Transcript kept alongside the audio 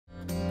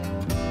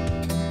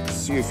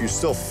see if you're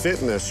still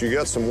fitting this. You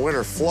got some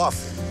winter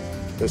fluff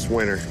this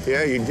winter.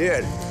 Yeah, you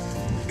did.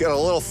 Got a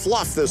little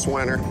fluff this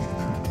winter.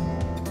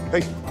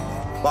 Hey,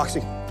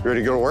 Boxy, you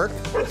ready to go to work?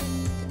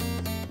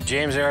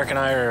 James, Eric, and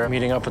I are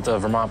meeting up at the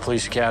Vermont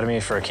Police Academy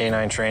for a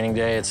Canine training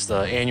day. It's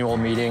the annual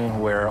meeting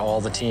where all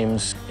the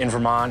teams in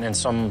Vermont and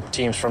some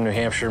teams from New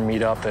Hampshire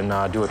meet up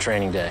and do a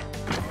training day.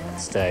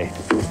 Stay.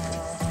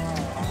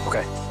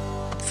 Okay.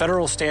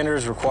 Federal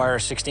standards require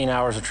 16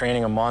 hours of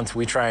training a month.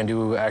 We try and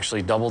do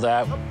actually double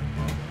that.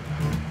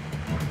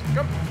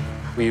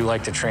 We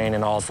like to train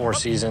in all 4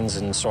 seasons,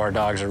 and so our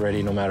dogs are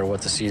ready no matter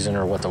what the season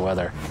or what the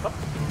weather.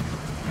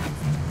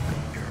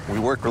 We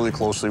work really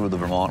closely with the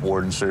Vermont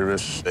Warden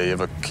Service. They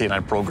have a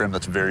canine program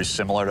that's very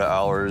similar to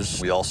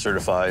ours. We all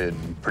certify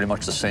in pretty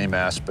much the same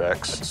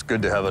aspects. It's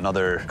good to have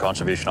another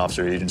conservation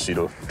officer agency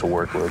to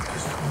work with.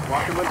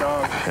 Walking my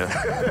dog.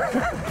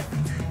 Yeah.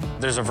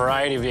 There's a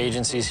variety of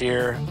agencies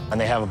here, and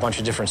they have a bunch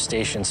of different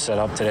stations set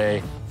up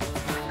today.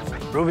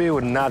 Ruby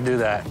would not do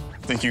that.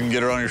 Think you can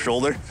get her on your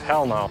shoulder?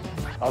 Hell no.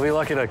 I'll be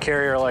lucky to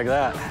carry her like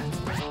that.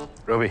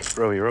 Ruby,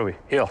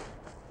 heel.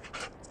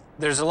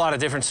 There's a lot of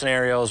different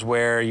scenarios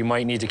where you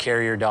might need to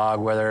carry your dog,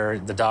 whether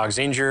the dog's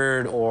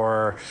injured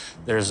or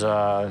there's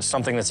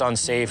something that's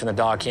unsafe and the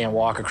dog can't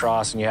walk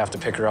across and you have to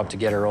pick her up to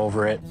get her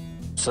over it.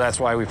 So that's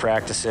why we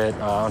practice it.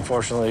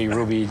 Unfortunately,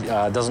 Ruby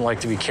doesn't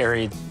like to be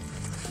carried.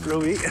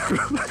 Ruby,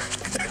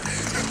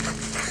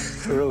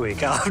 Ruby,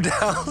 calm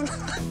down.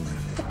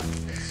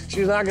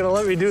 She's not gonna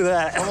let me do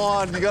that. Come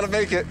on, you gotta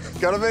make it.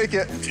 Gotta make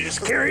it.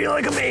 Just carry you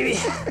like a baby.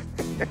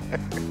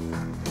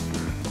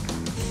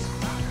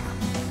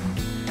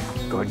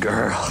 Good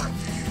girl.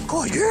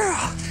 Good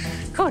girl.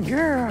 Good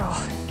girl.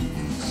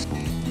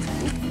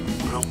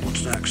 Well,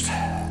 what's next?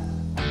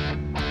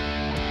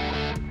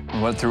 We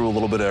went through a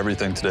little bit of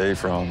everything today,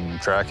 from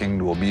tracking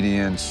to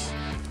obedience.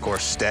 Of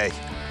course, stay.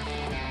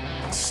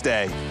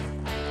 Stay.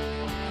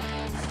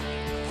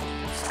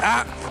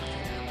 Ah!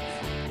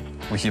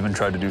 We even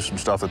tried to do some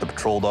stuff that the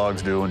patrol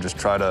dogs do and just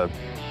try to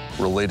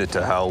relate it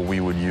to how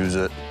we would use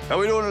it. How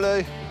we doing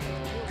today?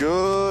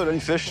 Good. Any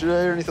fish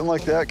today or anything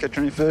like that? Catch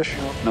any fish?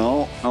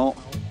 No, no.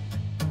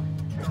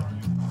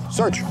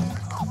 Search.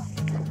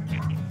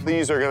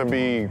 These are gonna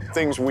be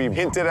things we've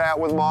hinted at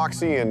with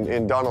Moxie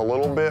and done a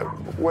little bit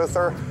with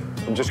her.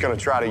 I'm just gonna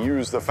try to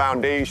use the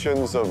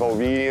foundations of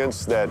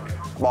obedience that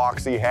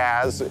Moxie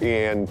has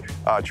and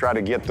try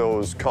to get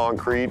those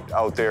concrete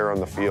out there on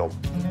the field.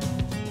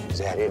 Is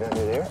that it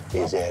under there?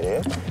 Is that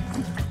it?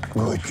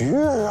 Good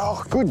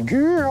girl, good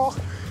girl.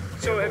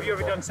 So have you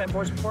ever done scent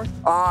boards before?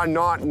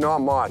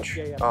 Not much.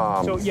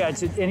 Yeah. So yeah,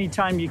 it's any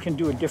time you can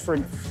do a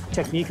different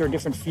technique or a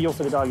different feel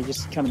for the dog, it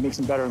just kind of makes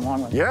them better in the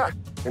long run. Yeah,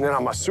 and then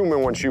I'm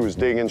assuming when she was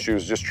digging, she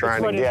was just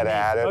trying to get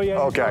at it. Oh, yeah,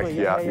 okay,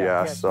 totally.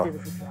 yeah. So,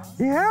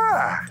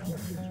 yeah,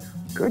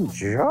 good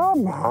job,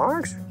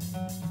 Mox.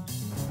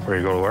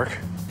 Ready to go to work?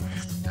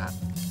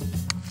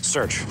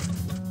 Search.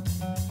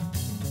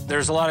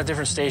 There's a lot of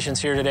different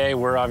stations here today.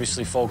 We're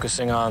obviously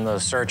focusing on the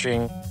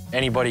searching.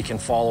 Anybody can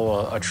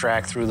follow a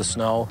track through the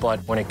snow, but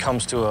when it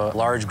comes to a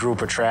large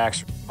group of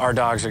tracks, our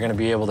dogs are gonna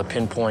be able to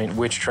pinpoint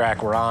which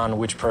track we're on,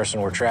 which person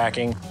we're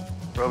tracking.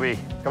 Ruby,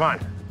 come on,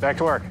 back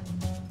to work.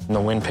 And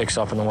the wind picks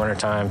up in the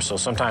wintertime, so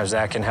sometimes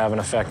that can have an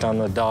effect on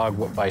the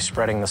dog by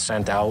spreading the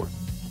scent out.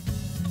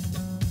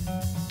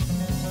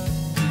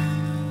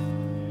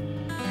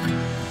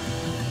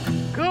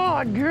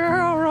 Good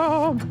girl,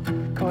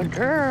 Rob. Good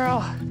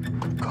girl.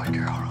 Good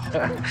girl,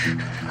 Rob.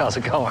 How's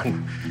it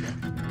going?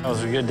 That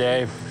was a good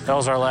day. That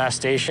was our last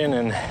station,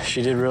 and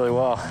she did really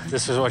well.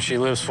 This is what she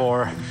lives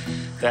for.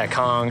 That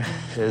Kong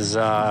is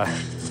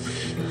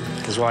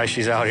why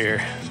she's out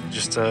here,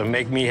 just to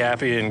make me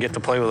happy and get to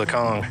play with a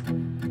Kong.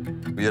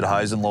 We had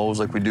highs and lows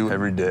like we do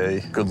every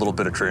day. Good little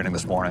bit of training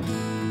this morning.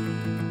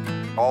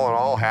 All in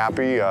all,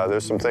 happy.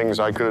 There's some things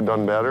I could have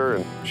done better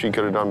and she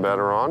could have done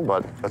better on,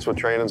 but that's what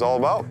training's all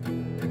about.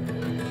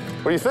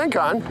 What do you think,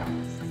 hon?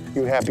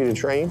 You happy to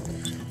train?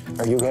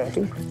 Are you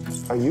happy?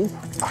 Are you?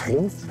 Are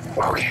you?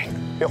 Okay.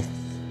 Yep.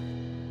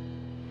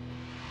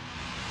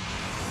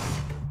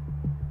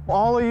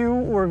 All of you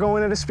were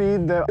going at a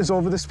speed that is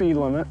over the speed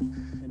limit,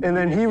 and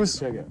then he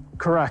was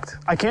correct.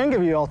 I can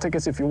give you all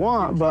tickets if you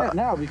want, but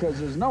now because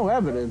there's no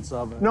evidence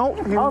of it. No.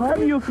 How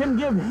come you can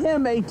give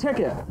him a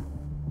ticket?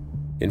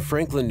 In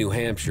Franklin, New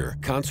Hampshire,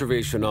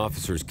 conservation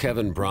officers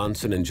Kevin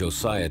Bronson and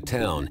Josiah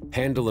Town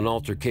handle an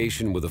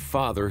altercation with a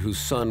father whose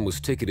son was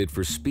ticketed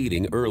for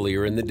speeding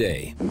earlier in the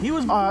day. He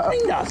was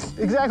behind us.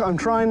 Exactly. I'm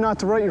trying not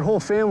to write your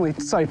whole family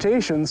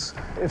citations.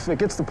 If it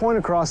gets the point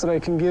across that I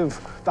can give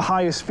the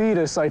highest speed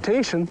a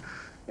citation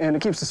and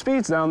it keeps the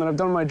speeds down, then I've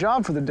done my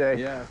job for the day.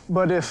 Yeah.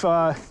 But if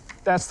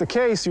that's the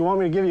case, you want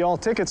me to give you all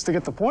tickets to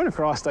get the point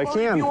across, I can.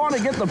 If you want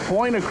to get the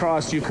point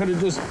across, you could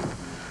have just,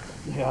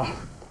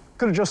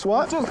 Could have just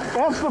what?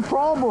 That's the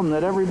problem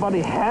that everybody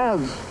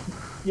has.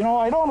 You know,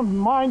 I don't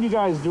mind you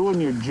guys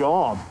doing your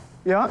job.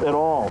 Yeah? At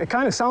all. It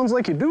kind of sounds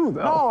like you do,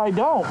 though. No, I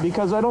don't,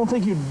 because I don't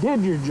think you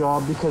did your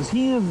job, because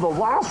he is the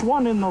last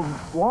one in the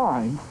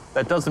line.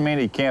 That doesn't mean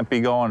he can't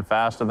be going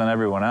faster than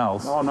everyone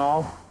else. Oh,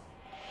 no.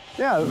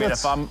 Yeah, I mean,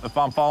 if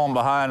I'm falling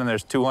behind and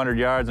there's 200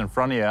 yards in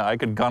front of you, I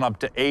could gun up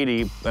to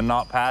 80 and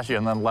not pass you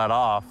and then let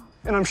off.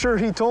 And I'm sure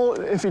he told,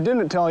 if he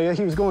didn't tell you,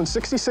 he was going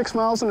 66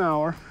 miles an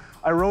hour.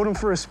 I wrote him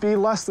for a speed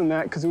less than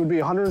that because it would be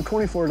a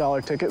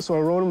 $124 ticket. So I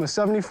wrote him a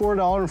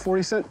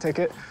 $74.40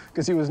 ticket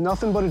because he was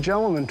nothing but a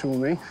gentleman to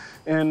me.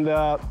 And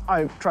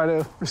I try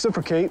to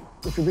reciprocate.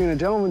 If you're being a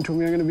gentleman to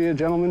me, I'm going to be a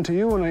gentleman to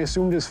you. And I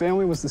assumed his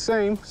family was the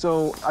same.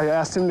 So I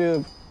asked him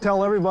to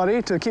tell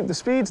everybody to keep the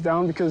speeds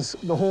down because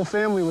the whole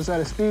family was at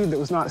a speed that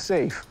was not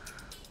safe.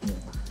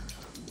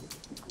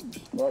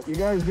 Well, you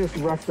guys just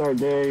wrecked our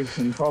day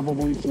and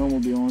probably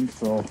snowmobiling,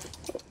 so.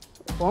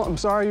 Well, I'm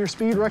sorry your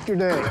speed wrecked your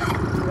day.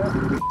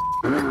 Yeah.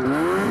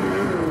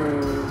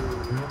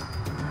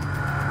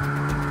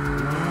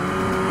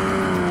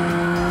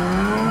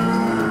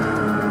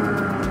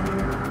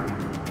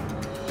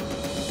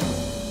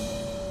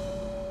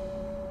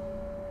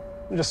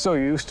 I'm just so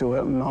used to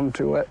it and numb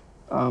to it.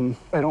 I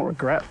don't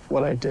regret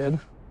what I did.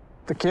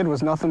 The kid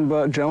was nothing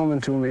but a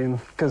gentleman to me, and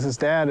because his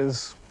dad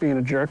is being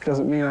a jerk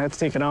doesn't mean I have to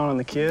take it out on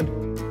the kid.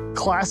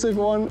 Classic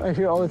one I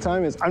hear all the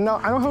time is, I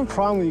don't have a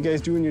problem with you guys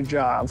doing your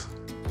job.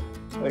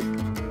 Like,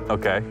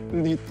 Okay.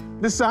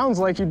 This sounds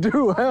like you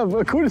do have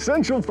a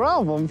quintessential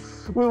problem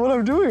with what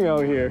I'm doing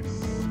out here.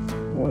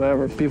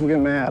 Whatever, people get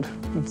mad.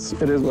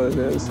 It is what it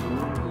is.